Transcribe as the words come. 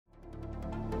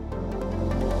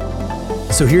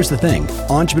So here's the thing,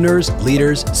 entrepreneurs,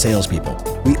 leaders,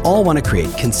 salespeople, we all want to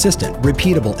create consistent,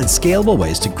 repeatable, and scalable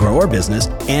ways to grow our business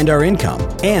and our income.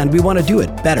 And we want to do it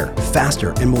better, faster,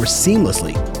 and more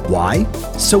seamlessly. Why?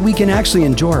 So we can actually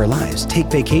enjoy our lives, take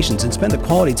vacations, and spend the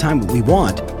quality time we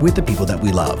want with the people that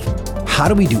we love. How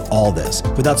do we do all this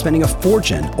without spending a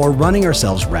fortune or running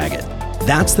ourselves ragged?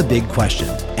 That's the big question,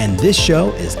 and this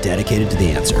show is dedicated to the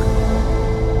answer.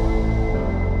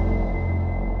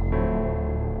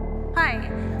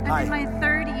 I'm in my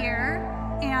third year,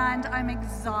 and I'm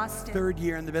exhausted. Third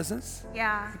year in the business?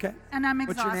 Yeah. Okay. And I'm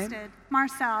What's exhausted. your name?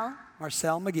 Marcel.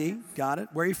 Marcel McGee. Got it.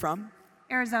 Where are you from?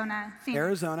 Arizona. Phoenix.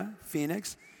 Arizona,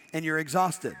 Phoenix. And you're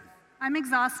exhausted? I'm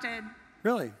exhausted.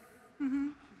 Really? Mm-hmm.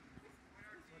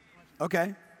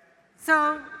 Okay.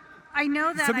 So I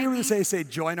know that Some people would say,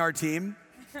 join our team.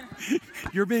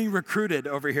 You're being recruited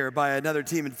over here by another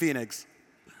team in Phoenix.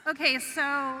 Okay,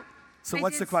 so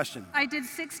what's the question? I did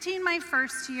 16 my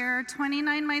first year,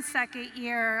 29 my second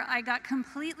year. I got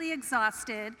completely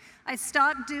exhausted. I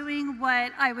stopped doing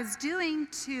what I was doing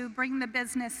to bring the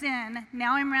business in.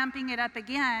 Now I'm ramping it up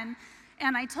again.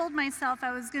 And I told myself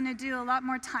I was going to do a lot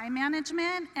more time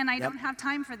management, and I don't have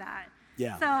time for that.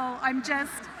 Yeah. So I'm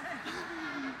just...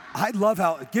 I love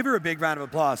give her a big round of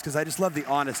applause, because I just love the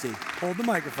honesty. Hold the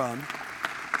microphone.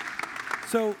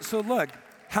 So look.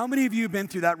 How many of you have been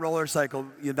through that roller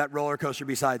coaster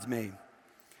besides me?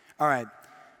 All right,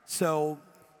 so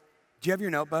do you have your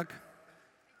notebook?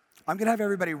 I'm gonna have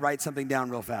everybody write something down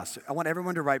real fast. I want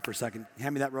everyone to write for a second.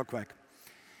 Hand me that real quick.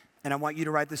 And I want you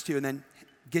to write this too, and then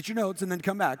get your notes and then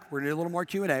come back. We're gonna do a little more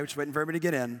Q&A, we're just waiting for everybody to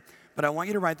get in. But I want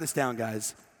you to write this down,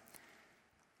 guys.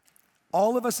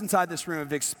 All of us inside this room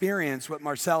have experienced what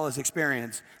Marcel has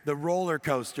experienced, the roller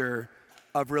coaster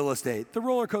of real estate, the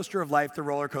roller coaster of life, the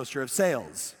roller coaster of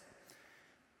sales.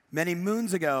 Many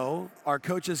moons ago, our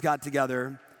coaches got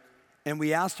together and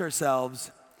we asked ourselves,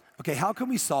 okay, how can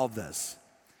we solve this?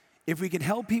 If we can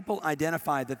help people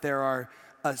identify that there are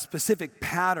a specific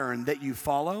pattern that you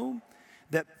follow,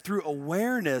 that through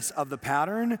awareness of the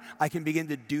pattern, I can begin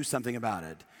to do something about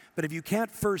it. But if you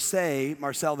can't first say,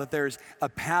 Marcel, that there's a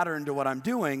pattern to what I'm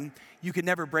doing, you can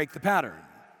never break the pattern.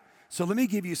 So let me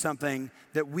give you something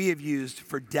that we have used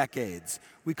for decades.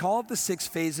 We call it the 6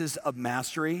 phases of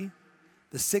mastery.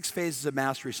 The 6 phases of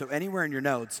mastery, so anywhere in your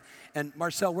notes. And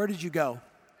Marcel, where did you go?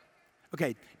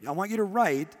 Okay, I want you to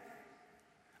write,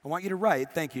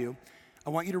 thank you. I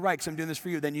want you to write, because I'm doing this for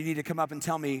you. Then you need to come up and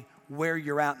tell me where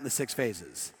you're at in the 6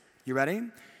 phases. You ready?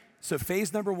 So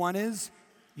phase number 1 is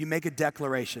you make a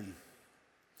declaration.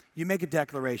 You make a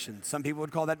declaration. Some people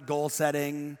would call that goal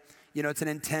setting. You know, it's an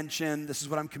intention. This is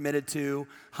what I'm committed to.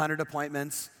 100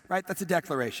 appointments, right? That's a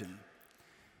declaration.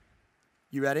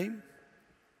 You ready?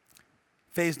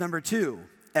 Phase number 2,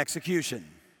 execution.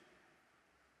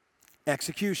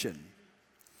 Execution.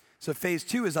 So phase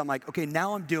 2 is I'm like, okay,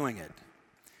 now I'm doing it.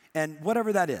 And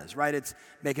whatever that is, right? It's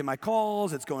making my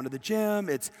calls, it's going to the gym,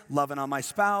 it's loving on my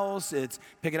spouse, it's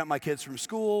picking up my kids from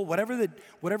school, whatever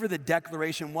the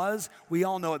declaration was, we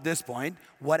all know at this point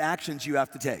what actions you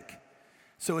have to take.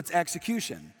 So it's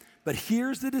execution. But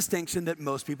here's the distinction that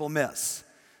most people miss.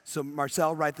 So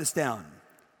Marcel, write this down.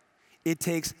 It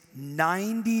takes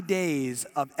 90 days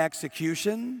of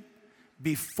execution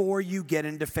before you get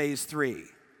into phase 3.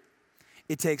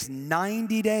 It takes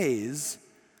 90 days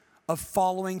of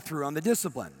following through on the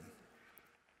discipline.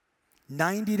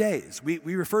 90 days. We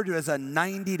refer to it as a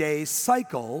 90-day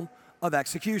cycle of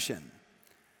execution.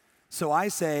 So I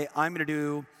say, I'm gonna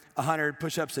do 100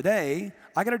 push-ups a day.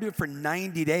 I gotta do it for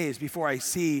 90 days before I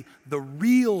see the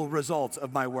real results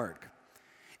of my work.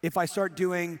 If I start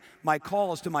doing my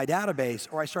calls to my database,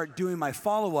 or I start doing my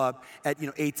follow-up at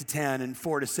 8 to 10 and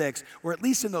 4 to 6, or at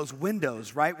least in those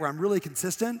windows, right, where I'm really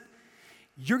consistent,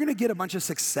 you're gonna get a bunch of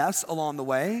success along the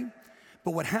way,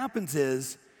 but what happens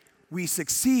is we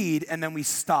succeed and then we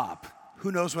stop.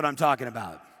 Who knows what I'm talking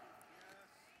about?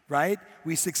 Right?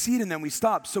 We succeed and then we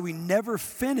stop, so we never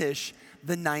finish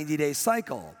the 90-day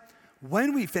cycle.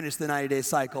 When we finish the 90-day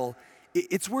cycle,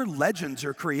 it's where legends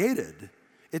are created.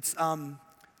 It's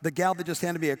the gal that just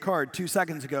handed me a card 2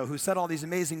 seconds ago who set all these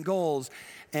amazing goals,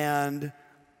 and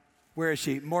where is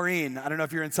she? Maureen, I don't know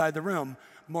if you're inside the room.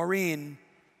 Maureen,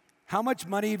 how much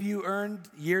money have you earned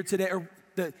year to date?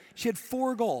 She had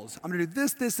 4 goals. I'm gonna do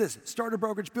this, this, this. Start a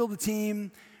brokerage, build a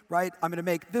team, right? I'm gonna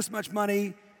make this much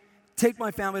money, take my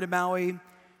family to Maui.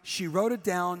 she wrote it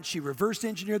down, she reverse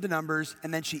engineered the numbers,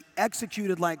 and then she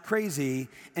executed like crazy.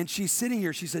 And she's sitting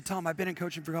here, she said, Tom, I've been in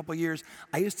coaching for a couple of years.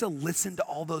 I used to listen to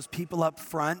all those people up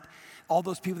front, all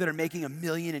those people that are making $1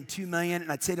 million and $2 million,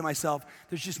 and I'd say to myself,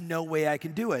 there's just no way I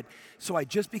can do it. So I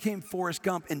just became Forrest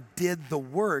Gump and did the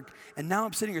work, and now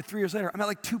I'm sitting here 3 years later, I'm at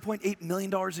like $2.8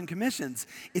 million in commissions.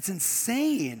 It's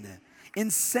insane,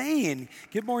 insane.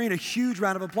 Give Maureen a huge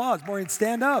round of applause. Maureen,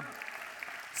 stand up,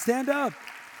 stand up.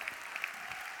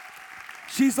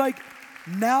 She's like,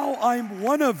 now I'm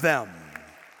one of them.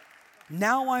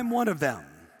 Now I'm one of them.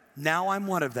 Now I'm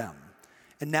one of them.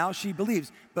 And now she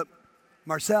believes. But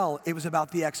Marcel, it was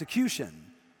about the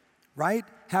execution, right?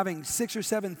 Having 6 or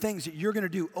 7 things that you're going to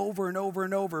do over and over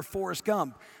and over, Forrest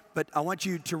Gump. But I want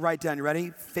you to write down, you ready?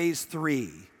 Phase 3.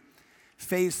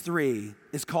 Phase 3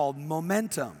 is called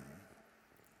momentum.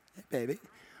 Hey, baby.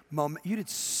 You did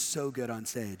so good on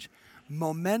stage.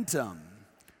 Momentum.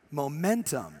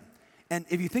 Momentum. And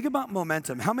if you think about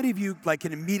momentum, how many of you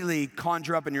can immediately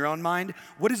conjure up in your own mind,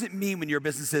 what does it mean when your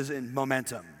business is in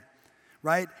momentum,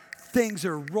 right? Things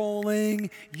are rolling,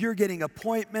 you're getting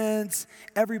appointments,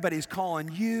 everybody's calling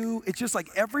you. It's just like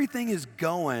everything is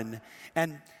going.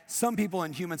 And some people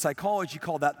in human psychology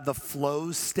call that the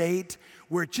flow state,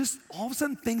 where just all of a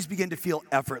sudden things begin to feel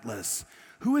effortless.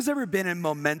 Who has ever been in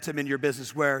momentum in your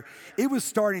business where it was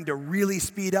starting to really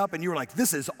speed up and you were like,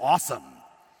 this is awesome?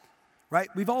 Right?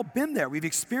 We've all been there. We've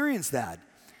experienced that.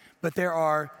 But there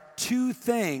are 2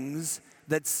 things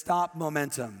that stop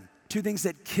momentum, 2 things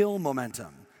that kill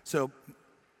momentum. So,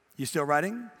 you still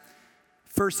writing?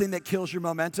 First thing that kills your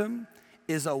momentum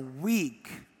is a week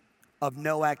of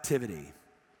no activity.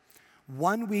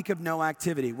 1 week of no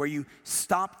activity where you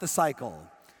stop the cycle.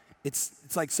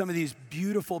 It's like some of these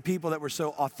beautiful people that were so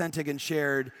authentic and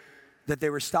shared that they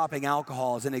were stopping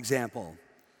alcohol as an example.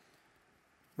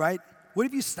 Right? What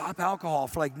if you stop alcohol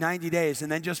for like 90 days and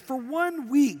then just for 1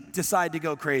 week decide to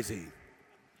go crazy?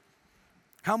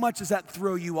 How much does that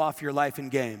throw you off your life and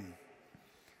game?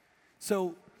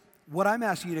 So what I'm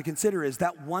asking you to consider is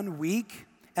that 1 week,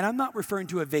 and I'm not referring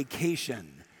to a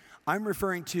vacation. I'm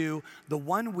referring to the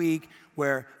 1 week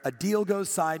where a deal goes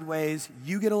sideways,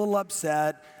 you get a little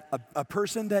upset, a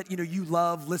person that you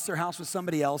love lists their house with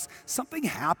somebody else, something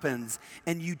happens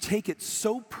and you take it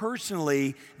so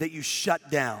personally that you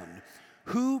shut down.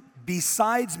 Who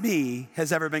besides me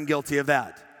has ever been guilty of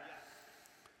that?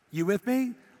 You with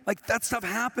me? Like that stuff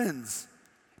happens.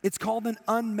 It's called an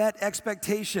unmet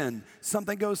expectation.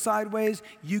 Something goes sideways,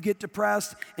 you get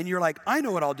depressed, and you're like, I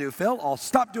know what I'll do, Phil. I'll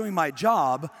stop doing my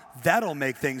job. That'll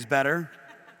make things better.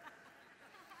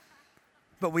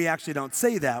 But we actually don't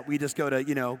say that. We just go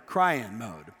to, cry-in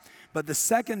mode. But the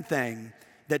second thing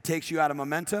that takes you out of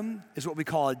momentum is what we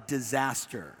call a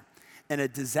disaster. And a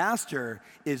disaster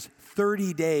is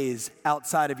 30 days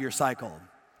outside of your cycle.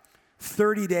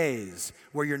 30 days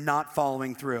where you're not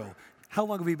following through. How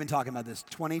long have we been talking about this?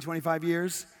 20, 25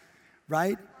 years,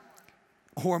 right?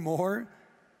 Or more.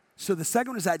 So the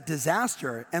second one is that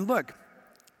disaster. And look,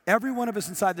 every one of us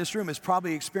inside this room has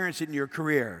probably experienced it in your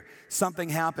career. Something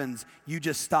happens, you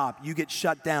just stop, you get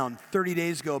shut down, 30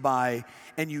 days go by,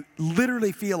 and you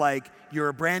literally feel like you're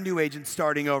a brand new agent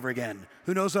starting over again.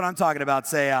 Who knows what I'm talking about?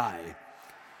 Say aye.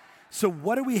 So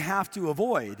what do we have to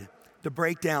avoid? The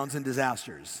breakdowns and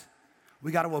disasters.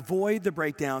 We got to avoid the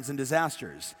breakdowns and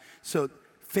disasters. So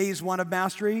phase 1 of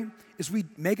mastery is we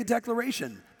make a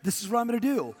declaration. This is what I'm going to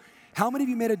do. How many of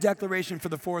you made a declaration for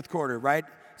the 4th quarter, right?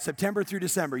 September through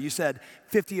December. You said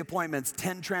 50 appointments,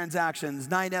 10 transactions,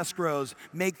 9 escrows,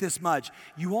 make this much.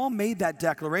 You all made that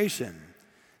declaration.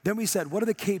 Then we said, what are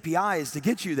the KPIs to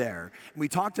get you there? And we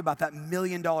talked about that $1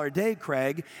 million day,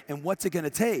 Craig, and what's it going to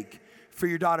take? For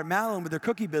your daughter Madeline with her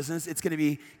cookie business, it's going to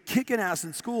be kicking ass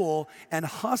in school and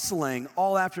hustling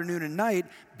all afternoon and night,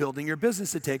 building your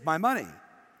business to take my money,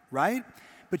 right?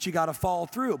 But you got to follow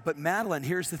through. But Madeline,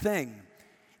 here's the thing.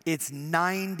 It's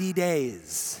 90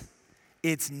 days.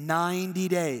 It's 90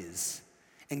 days.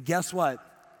 And guess what?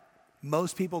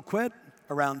 Most people quit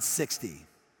around 60.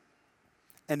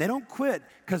 And they don't quit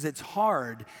because it's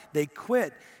hard. They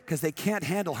quit because they can't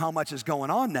handle how much is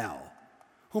going on now.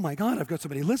 Oh my God, I've got so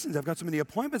many listings, I've got so many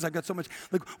appointments, I've got so much,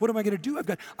 what am I gonna do?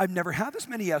 I've never had this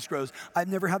many escrows, I've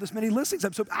never had this many listings,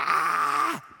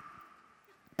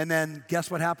 And then guess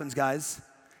what happens, guys?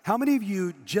 How many of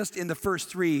you just in the first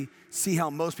 3 see how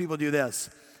most people do this?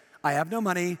 I have no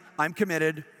money, I'm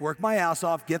committed, work my ass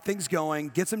off, get things going,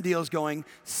 get some deals going,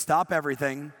 stop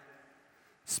everything,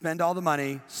 spend all the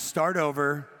money, start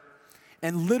over,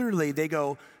 and literally they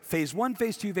go phase 1,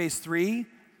 phase 2, phase 3,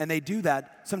 and they do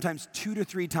that sometimes 2 to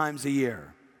 3 times a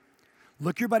year.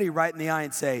 Look your buddy right in the eye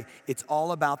and say, it's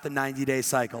all about the 90-day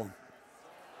cycle.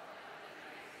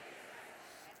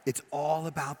 It's all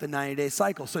about the 90-day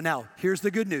cycle. So now, here's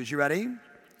the good news. You ready?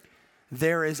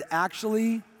 There is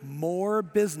actually more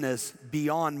business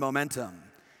beyond momentum,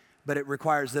 but it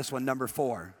requires this one, number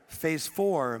 4. Phase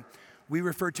 4, we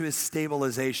refer to as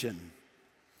stabilization.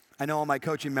 I know all my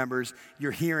coaching members,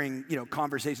 you're hearing,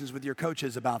 conversations with your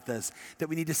coaches about this, that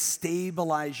we need to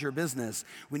stabilize your business.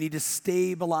 We need to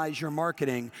stabilize your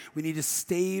marketing. We need to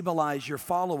stabilize your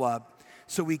follow-up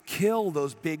so we kill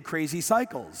those big, crazy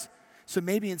cycles. So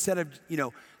maybe instead of,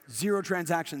 0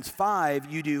 transactions,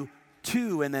 5, you do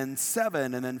 2 and then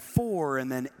 7 and then 4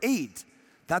 and then 8.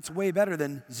 That's way better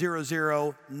than 0,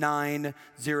 0, 9,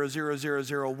 0, 0, 0,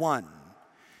 0, 1.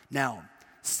 Now,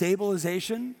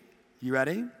 stabilization, you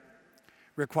ready?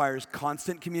 Requires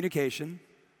constant communication,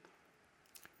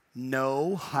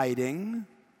 no hiding,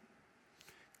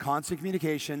 constant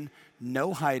communication,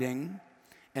 no hiding,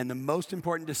 and the most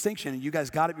important distinction, and you guys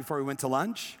got it before we went to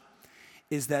lunch,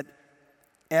 is that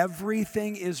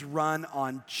everything is run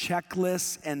on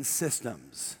checklists and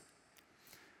systems.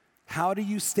 How do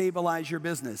you stabilize your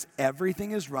business?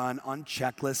 Everything is run on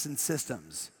checklists and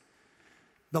systems.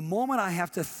 The moment I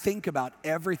have to think about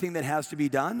everything that has to be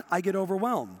done, I get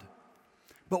overwhelmed.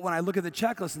 But when I look at the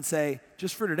checklist and say,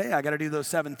 just for today, I got to do those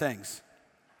 7 things.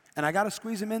 And I got to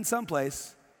squeeze them in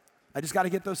someplace. I just got to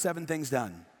get those 7 things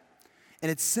done.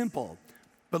 And it's simple.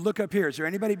 But look up here. Is there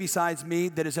anybody besides me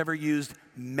that has ever used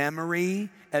memory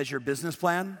as your business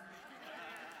plan?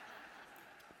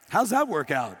 How's that work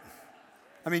out?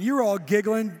 I mean, you're all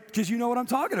giggling because you know what I'm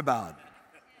talking about.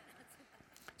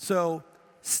 So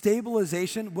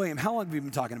stabilization. William, how long have we been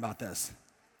talking about this?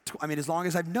 As long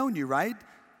as I've known you, right?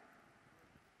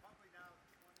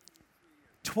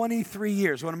 23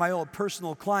 years. One of my old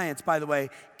personal clients, by the way,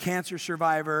 cancer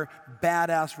survivor,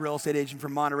 badass real estate agent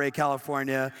from Monterey,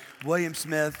 California, William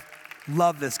Smith.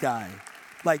 Love this guy.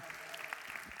 Like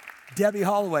Debbie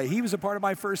Holloway, he was a part of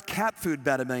my first cat food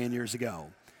bet 1 million years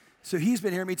ago. So he's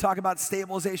been hearing me talk about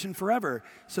stabilization forever.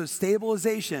 So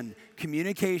stabilization,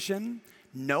 communication,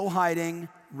 no hiding,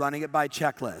 running it by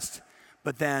checklist.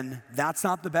 But then that's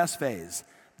not the best phase.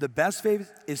 The best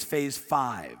phase is phase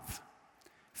 5.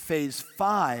 Phase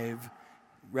 5,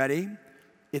 ready?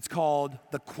 It's called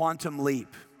the quantum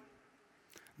leap.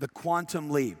 The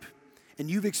quantum leap. And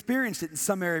you've experienced it in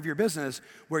some area of your business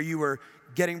where you were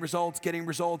getting results, and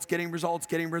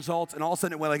all of a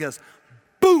sudden it went like this,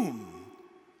 boom,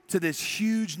 to this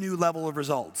huge new level of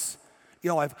results.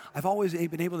 I've always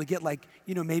been able to get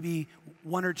maybe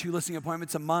 1 or 2 listing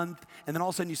appointments a month, and then all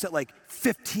of a sudden you set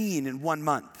 15 in 1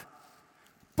 month.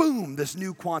 Boom, this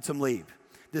new quantum leap.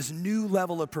 This new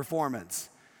level of performance.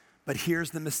 But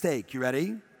here's the mistake. You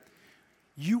ready?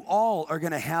 You all are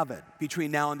going to have it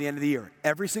between now and the end of the year.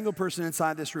 Every single person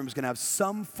inside this room is going to have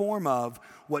some form of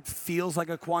what feels like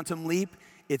a quantum leap.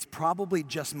 It's probably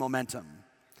just momentum.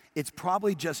 It's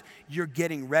probably just you're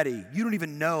getting ready. You don't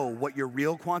even know what your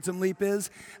real quantum leap is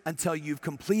until you've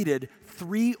completed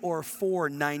 3 or 4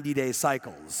 90-day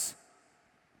cycles.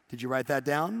 Did you write that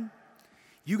down?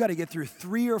 You got to get through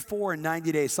 3 or 4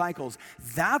 90-day cycles.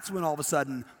 That's when all of a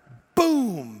sudden,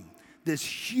 boom, this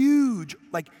huge,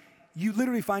 you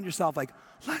literally find yourself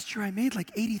last year I made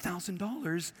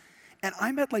 $80,000 and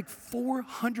I'm at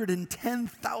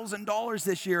 $410,000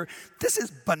 this year. This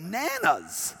is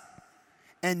bananas.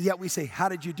 And yet we say, how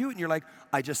did you do it? And you're like,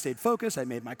 I just stayed focused. I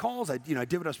made my calls. I did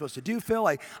what I was supposed to do, Phil.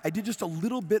 I did just a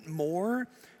little bit more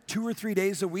 2 or 3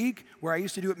 days a week where I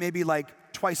used to do it maybe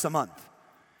twice a month.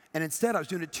 And instead, I was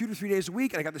doing it 2 to 3 days a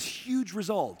week, and I got this huge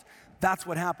result. That's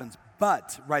what happens.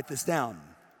 But write this down.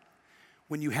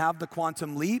 When you have the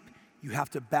quantum leap, you have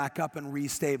to back up and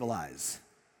restabilize.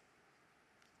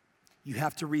 You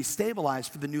have to restabilize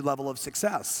for the new level of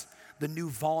success, the new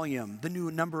volume, the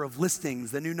new number of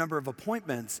listings, the new number of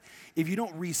appointments. If you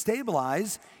don't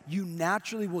restabilize, you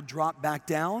naturally will drop back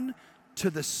down to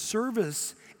the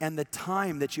service and the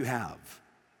time that you have.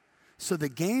 So the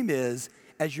game is,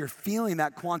 as you're feeling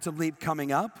that quantum leap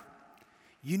coming up,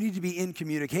 you need to be in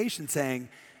communication saying,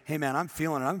 hey man, I'm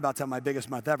feeling it. I'm about to have my biggest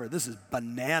month ever. This is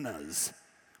bananas.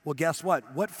 Well, guess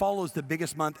what? What follows the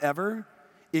biggest month ever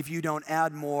if you don't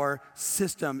add more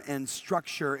system and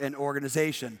structure and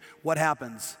organization? What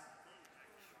happens?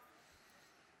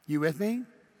 You with me?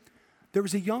 There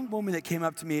was a young woman that came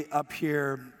up to me up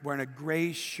here wearing a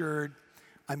gray shirt.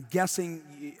 I'm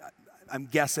guessing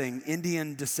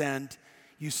Indian descent.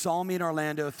 You saw me in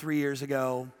Orlando 3 years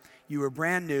ago. You were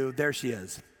brand new. There she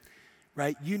is,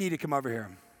 right? You need to come over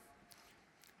here.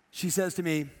 She says to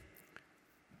me,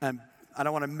 I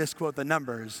don't want to misquote the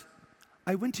numbers,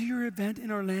 I went to your event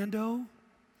in Orlando,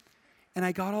 and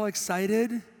I got all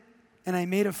excited, and I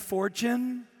made a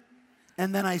fortune,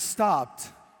 and then I stopped.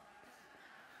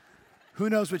 Who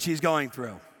knows what she's going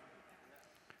through,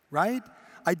 right?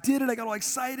 I did it, I got all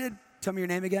excited. Tell me your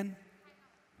name again.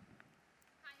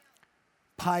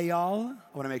 Payal.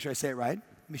 I want to make sure I say it right.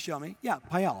 Let me show me. Yeah,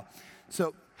 Payal.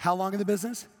 So how long in the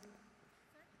business?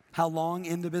 How long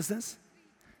in the business?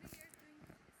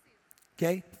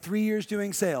 Okay, 3 years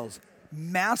doing sales.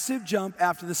 Massive jump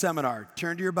after the seminar.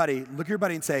 Turn to your buddy, look at your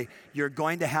buddy and say, you're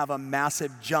going to have a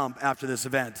massive jump after this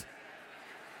event.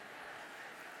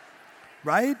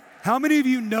 Right? How many of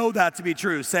you know that to be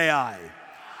true? Say aye.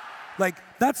 Like,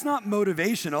 that's not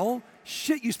motivational.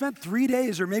 Shit, you spent 3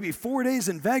 days or maybe 4 days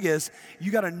in Vegas.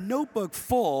 You got a notebook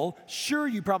full. Sure,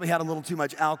 you probably had a little too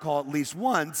much alcohol at least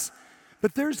once,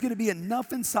 but there's gonna be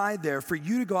enough inside there for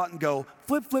you to go out and go,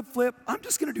 flip, flip, flip. I'm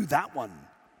just gonna do that one.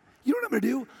 You know what I'm gonna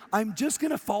do? I'm just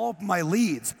gonna follow up my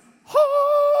leads.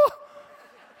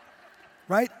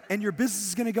 Right? And your business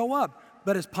is gonna go up.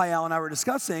 But as Payal and I were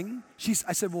discussing,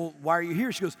 I said, well, why are you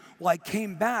here? She goes, well, I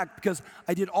came back because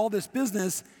I did all this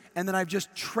business and then I've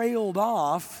just trailed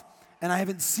off and I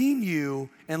haven't seen you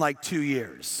in like 2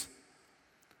 years.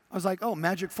 I was like, oh,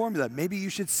 magic formula. Maybe you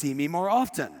should see me more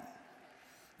often.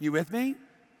 You with me?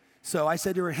 So I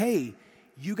said to her, hey,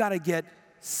 you got to get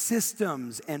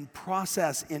systems and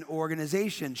process in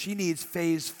organization. She needs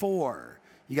phase 4.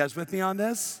 You guys with me on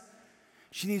this?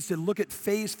 She needs to look at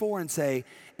phase 4 and say,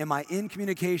 am I in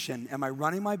communication? Am I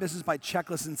running my business by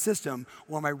checklist and system,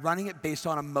 or am I running it based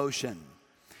on emotion?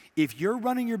 If you're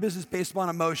running your business based on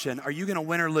emotion, are you gonna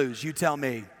win or lose? You tell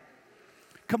me.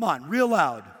 Come on, real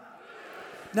loud.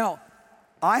 Now,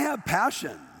 I have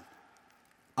passion.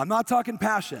 I'm not talking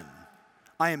passion.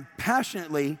 I am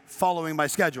passionately following my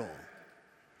schedule.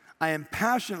 I am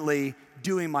passionately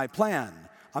doing my plan.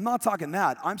 I'm not talking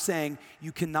that. I'm saying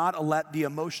you cannot let the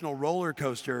emotional roller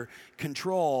coaster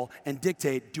control and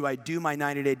dictate, do I do my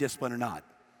 90-day discipline or not?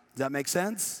 Does that make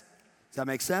sense? Does that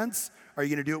make sense? Are you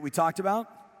gonna do what we talked about?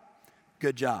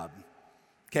 Good job.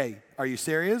 Okay, are you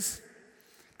serious?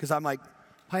 Because I'm like,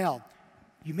 Payal,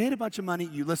 you made a bunch of money,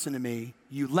 you listened to me,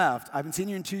 you left, I haven't seen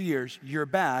you in 2 years, you're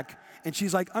back, and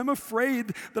she's like, I'm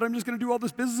afraid that I'm just gonna do all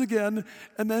this business again,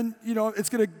 and then, it's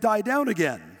gonna die down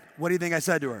again. What do you think I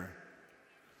said to her?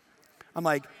 I'm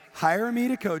like, hire me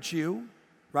to coach you,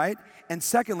 right? And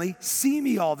secondly, see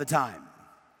me all the time.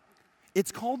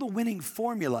 It's called the winning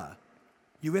formula.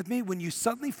 You with me? When you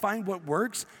suddenly find what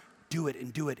works, do it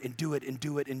and do it and do it and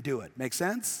do it and do it. Make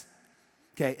sense?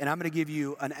 Okay, and I'm gonna give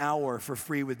you an hour for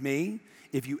free with me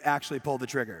if you actually pull the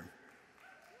trigger.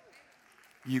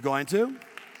 You going to?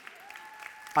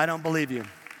 I don't believe you.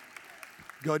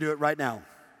 Go do it right now.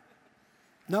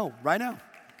 No, right now.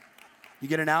 You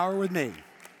get an hour with me.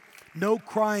 No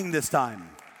crying this time.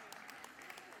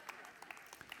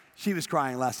 She was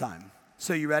crying last time.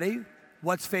 So you ready?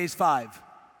 What's phase 5?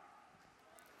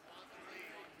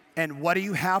 And what do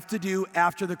you have to do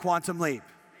after the quantum leap?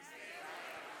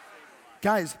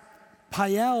 Guys,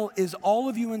 Payal is all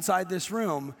of you inside this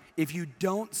room if you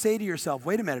don't say to yourself,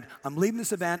 wait a minute, I'm leaving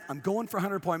this event, I'm going for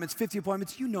 100 appointments, 50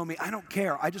 appointments, you know me, I don't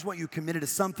care, I just want you committed to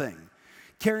something.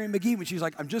 Carrie McGee, when she's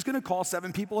like, I'm just gonna call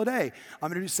 7 people a day, I'm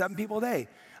gonna do 7 people a day.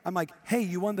 I'm like, hey,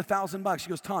 you won the $1,000. She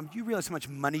goes, Tom, do you realize how much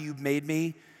money you've made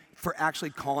me for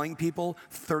actually calling people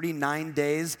 39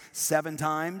 days, 7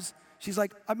 times? She's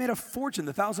like, I made a fortune.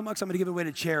 The $1,000 I'm gonna give away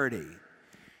to charity.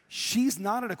 She's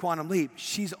not at a quantum leap.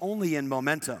 She's only in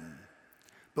momentum.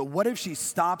 But what if she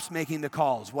stops making the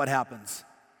calls? What happens?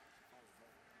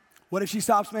 What if she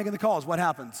stops making the calls? What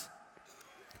happens?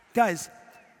 Guys,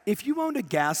 if you owned a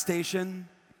gas station,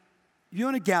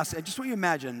 I just want you to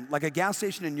imagine, like a gas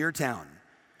station in your town.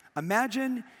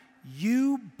 Imagine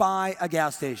you buy a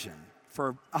gas station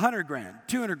for 100 grand,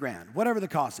 200 grand, whatever the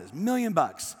cost is, $1 million.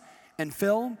 And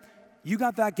Phil, you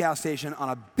got that gas station on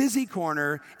a busy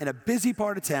corner in a busy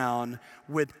part of town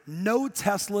with no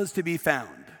Teslas to be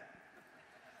found.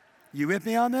 You with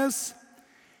me on this?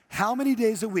 How many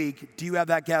days a week do you have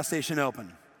that gas station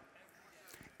open?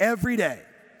 Every day.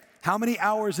 How many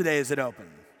hours a day is it open?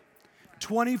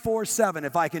 24/7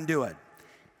 if I can do it.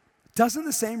 Doesn't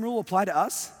the same rule apply to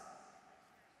us?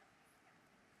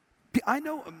 I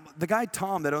know the guy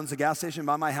Tom that owns the gas station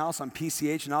by my house on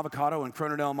PCH and Avocado in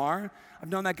Corona Del Mar. I've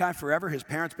known that guy forever. His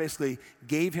parents basically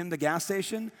gave him the gas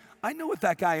station. I know what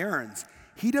that guy earns.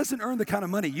 He doesn't earn the kind of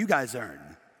money you guys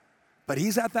earn. But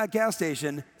he's at that gas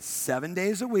station 7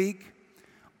 days a week,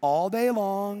 all day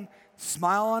long,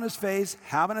 smile on his face,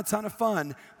 having a ton of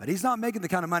fun, but he's not making the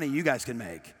kind of money you guys can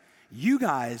make. You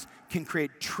guys can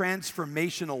create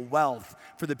transformational wealth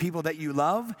for the people that you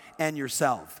love and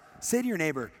yourself. Say to your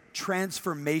neighbor,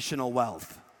 transformational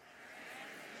wealth.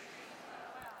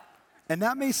 And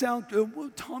that may sound,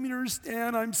 well, Tom, you don't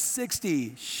understand, I'm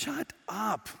 60. Shut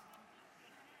up.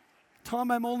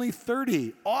 Tom, I'm only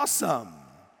 30. Awesome.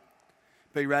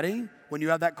 But you ready? When you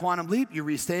have that quantum leap, you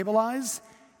restabilize,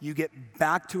 you get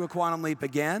back to a quantum leap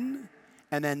again,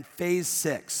 and then phase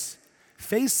 6.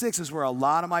 Phase 6 is where a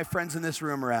lot of my friends in this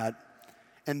room are at,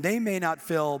 and they may not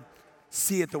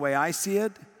see it the way I see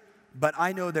it, but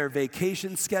I know their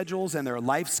vacation schedules and their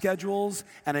life schedules,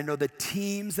 and I know the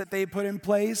teams that they put in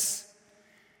place.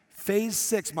 Phase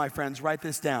 6, my friends, write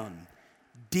this down.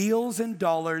 Deals and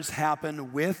dollars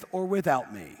happen with or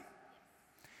without me.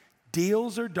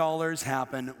 Deals or dollars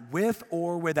happen with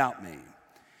or without me.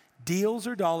 Deals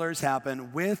or dollars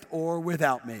happen with or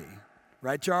without me.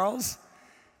 Right, Charles?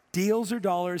 Deals or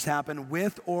dollars happen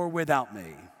with or without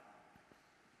me.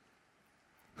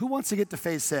 Who wants to get to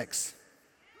phase 6?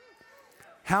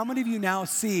 How many of you now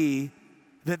see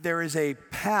that there is a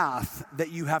path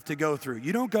that you have to go through?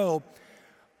 You don't go,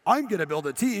 I'm going to build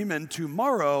a team, and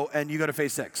tomorrow, and you go to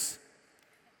phase 6.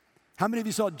 How many of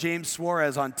you saw James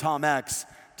Suarez on Tom X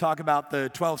talk about the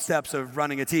 12 steps of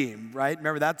running a team, right?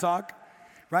 Remember that talk?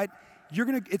 Right?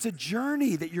 It's a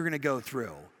journey that you're going to go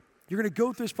through. You're going to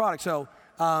go through this product. So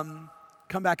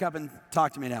come back up and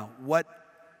talk to me now.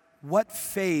 What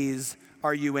phase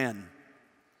are you in?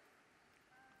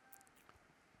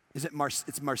 Is it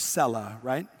it's Marcella,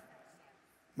 right?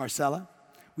 Marcella?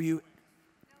 Will you?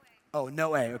 Oh,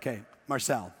 no A. Okay.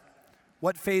 Marcel.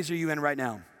 What phase are you in right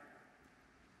now?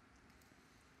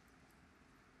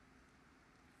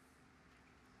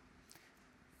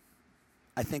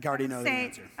 I think I already know the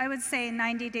answer. I would say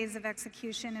 90 days of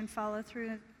execution and follow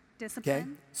through discipline. Okay.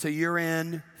 So you're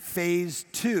in phase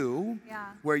 2,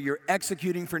 where you're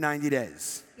executing for 90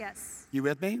 days. Yes. You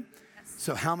with me? Yes.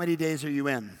 So how many days are you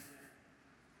in?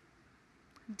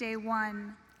 Day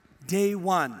 1. Day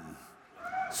 1.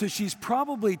 So she's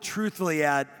probably truthfully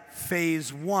at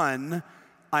phase 1,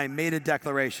 I made a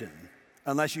declaration,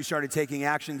 unless you started taking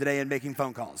action today and making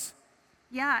phone calls.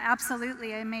 Yeah,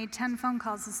 absolutely. I made 10 phone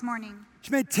calls this morning.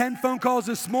 She made 10 phone calls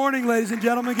this morning, ladies and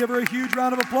gentlemen. Give her a huge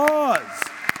round of applause.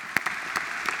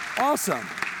 Awesome.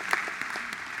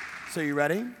 So you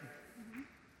ready? Mm-hmm.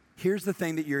 Here's the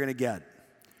thing that you're going to get.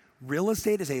 Real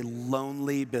estate is a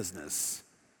lonely business.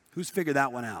 Who's figured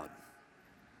that one out?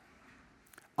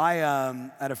 I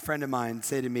had a friend of mine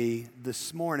say to me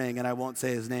this morning, and I won't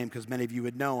say his name because many of you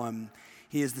would know him.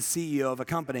 He is the CEO of a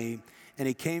company, and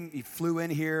he flew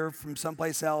in here from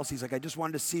someplace else. He's like, I just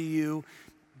wanted to see you.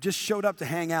 Just showed up to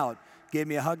hang out. Gave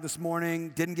me a hug this morning,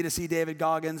 didn't get to see David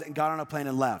Goggins, and got on a plane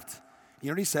and left. You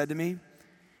know what he said to me?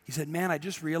 He said, man, I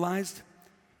just realized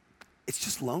it's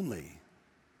just lonely.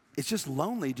 It's just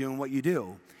lonely doing what you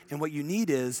do. And what you need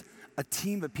is a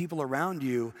team of people around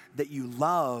you that you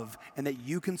love and that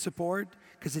you can support,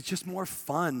 because it's just more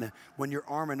fun when you're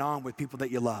arm in arm with people that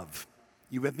you love.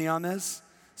 You with me on this?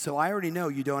 So I already know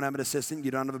you don't have an assistant, you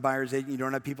don't have a buyer's agent, you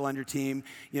don't have people on your team.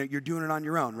 You know, you're doing it on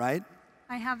your own, right?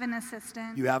 I have an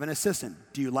assistant. You have an assistant.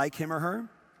 Do you like him or her?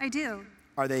 I do.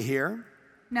 Are they here?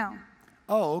 No.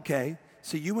 Oh, okay.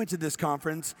 So you went to this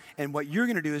conference, and what you're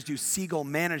going to do is do Siegel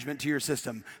management to your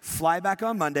system. Fly back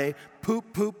on Monday,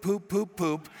 poop, poop, poop, poop,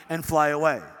 poop, and fly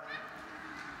away.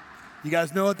 You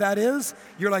guys know what that is?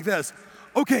 You're like this.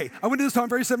 Okay, I went to this Tom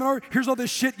Ferry seminar. Here's all this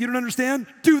shit you don't understand.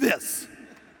 Do this.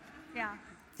 Yeah.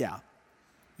 Yeah.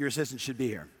 Your assistant should be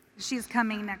here. She's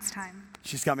coming next time.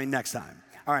 She's coming next time.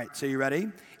 All right, so you ready?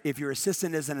 If your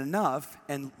assistant isn't enough,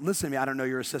 and listen to me, I don't know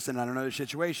your assistant, I don't know your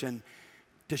situation,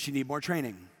 does she need more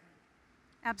training?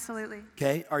 Absolutely.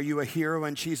 Okay, are you a hero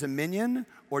and she's a minion?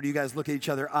 Or do you guys look at each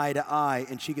other eye to eye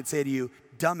and she could say to you,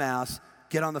 dumbass,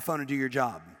 get on the phone and do your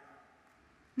job?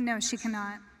 No, she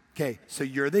cannot. Okay, so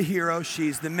you're the hero,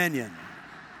 she's the minion.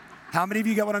 How many of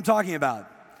you get what I'm talking about?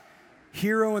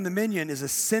 Hero and the minion is a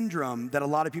syndrome that a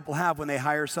lot of people have when they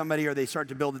hire somebody or they start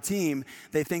to build a team.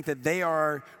 They think that they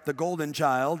are the golden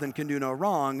child and can do no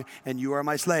wrong, and you are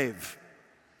my slave.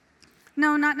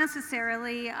 No, not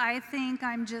necessarily. I think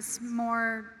I'm just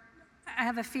I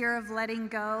have a fear of letting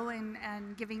go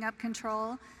and giving up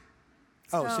control.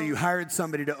 So you hired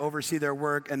somebody to oversee their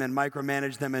work and then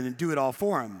micromanage them and do it all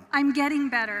for them. I'm getting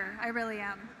better. I really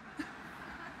am.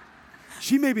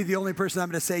 She may be the only person I'm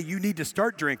going to say, you need to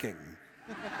start drinking.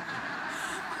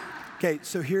 Okay,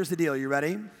 so here's the deal. You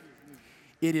ready?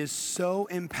 It is so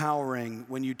empowering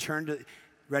when you turn to,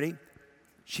 ready?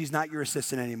 She's not your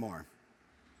assistant anymore.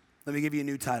 Let me give you a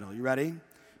new title. You ready?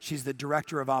 She's the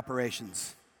director of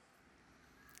operations.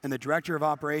 And the director of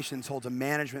operations holds a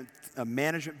management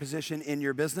position in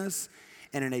your business.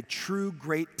 And in a true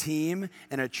great team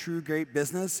and a true great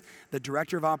business, the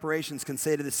director of operations can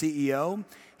say to the CEO,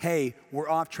 hey, we're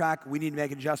off track. We need to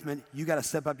make an adjustment. You got to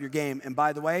step up your game. And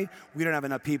by the way, we don't have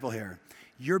enough people here.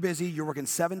 You're busy. You're working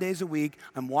 7 days a week.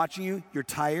 I'm watching you. You're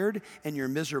tired and you're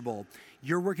miserable.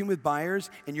 You're working with buyers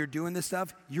and you're doing this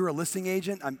stuff. You're a listing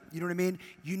agent. You know what I mean?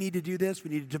 You need to do this.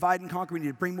 We need to divide and conquer. We need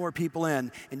to bring more people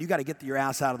in. And you got to get your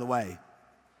ass out of the way.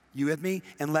 You with me?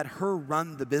 And let her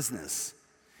run the business.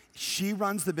 She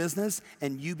runs the business,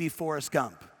 and you be Forrest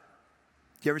Gump. Do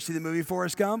you ever see the movie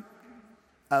Forrest Gump?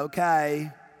 Okay.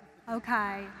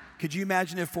 Okay. Could you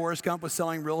imagine if Forrest Gump was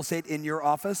selling real estate in your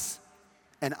office,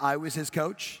 and I was his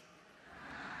coach?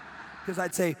 Because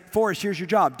I'd say, Forrest, here's your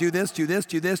job. Do this, do this,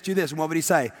 do this, do this. And what would he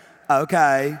say?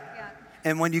 Okay. Yeah.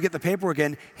 And when you get the paperwork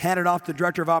in, hand it off to the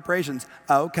director of operations.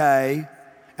 Okay.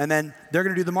 And then they're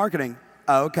going to do the marketing.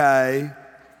 Okay.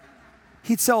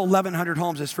 He'd sell 1,100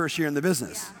 homes his first year in the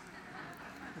business. Yeah.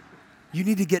 You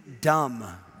need to get dumb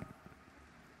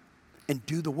and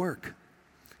do the work.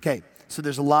 Okay, so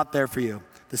there's a lot there for you.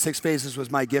 The 6 phases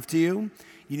was my gift to you.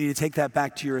 You need to take that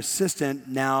back to your assistant.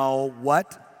 Now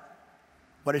what?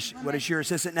 What is your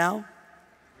assistant now?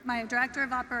 My director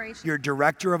of operations. Your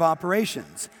director of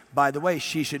operations. By the way,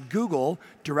 she should Google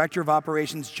director of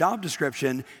operations job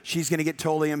description. She's going to get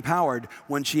totally empowered.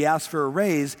 When she asks for a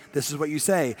raise, this is what you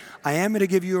say. I am going to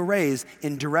give you a raise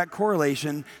in direct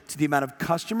correlation to the amount of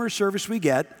customer service we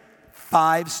get,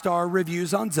 5-star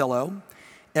reviews on Zillow.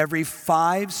 Every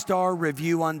 5-star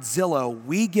review on Zillow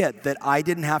we get that I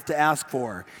didn't have to ask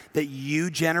for, that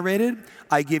you generated,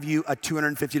 I give you a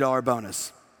 $250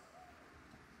 bonus.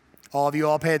 All of you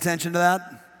all pay attention to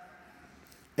that?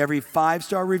 Every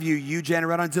 5-star review you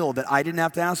generate on Zillow that I didn't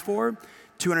have to ask for,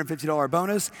 $250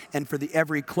 bonus. And for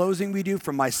every closing we do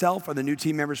from myself or the new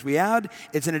team members we add,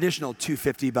 it's an additional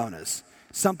 $250 bonus.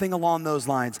 Something along those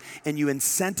lines. And you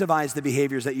incentivize the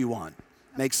behaviors that you want.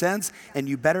 Make sense? And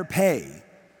you better pay.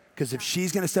 Because if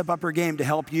she's going to step up her game to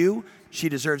help you, she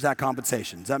deserves that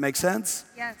compensation. Does that make sense?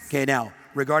 Yes. Okay, now,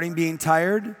 regarding being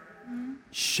tired,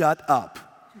 shut up.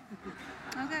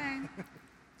 Okay.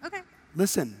 Okay.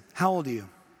 Listen, how old are you?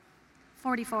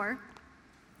 44.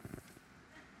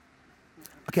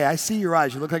 Okay, I see your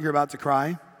eyes. You look like you're about to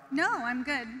cry. No, I'm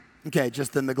good. Okay,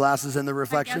 just in the glasses and the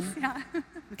reflection? I guess, yeah.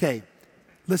 Okay,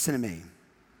 listen to me.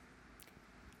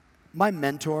 My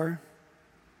mentor,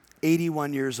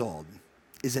 81 years old,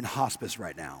 is in hospice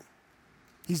right now.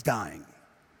 He's dying.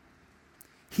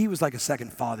 He was like a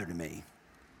second father to me.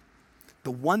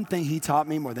 The one thing he taught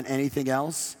me more than anything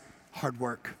else, hard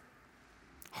work.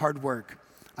 Hard work.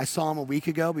 I saw him a week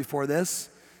ago before this,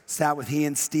 sat with he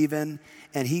and Steven,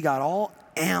 and he got all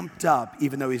amped up,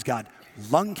 even though he's got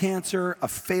lung cancer, a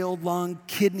failed lung,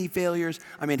 kidney failures.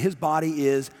 I mean, his body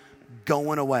is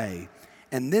going away.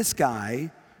 And this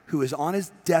guy, who is on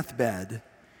his deathbed,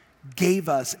 gave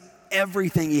us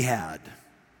everything he had.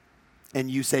 And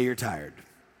you say you're tired.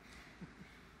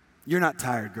 You're not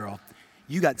tired, girl.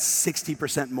 You got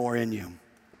 60% more in you.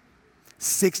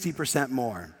 60%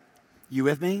 more. You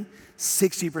with me?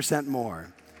 60%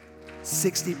 more.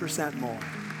 60% more.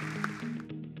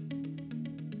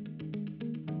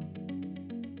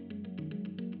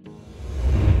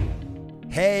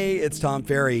 Hey, it's Tom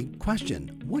Ferry.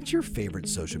 Question, what's your favorite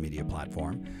social media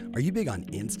platform? Are you big on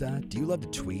Insta? Do you love to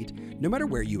tweet? No matter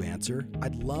where you answer,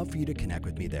 I'd love for you to connect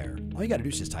with me there. All you gotta do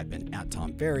is just type in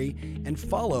 @TomFerry and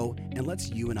follow, and let's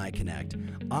you and I connect.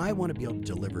 I wanna be able to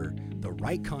deliver the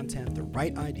right content, the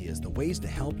right ideas, the ways to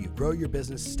help you grow your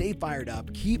business, stay fired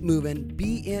up, keep moving,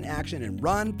 be in action, and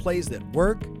run plays that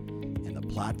work in the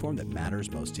platform that matters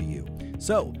most to you.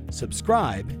 So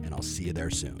subscribe, and I'll see you there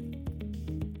soon.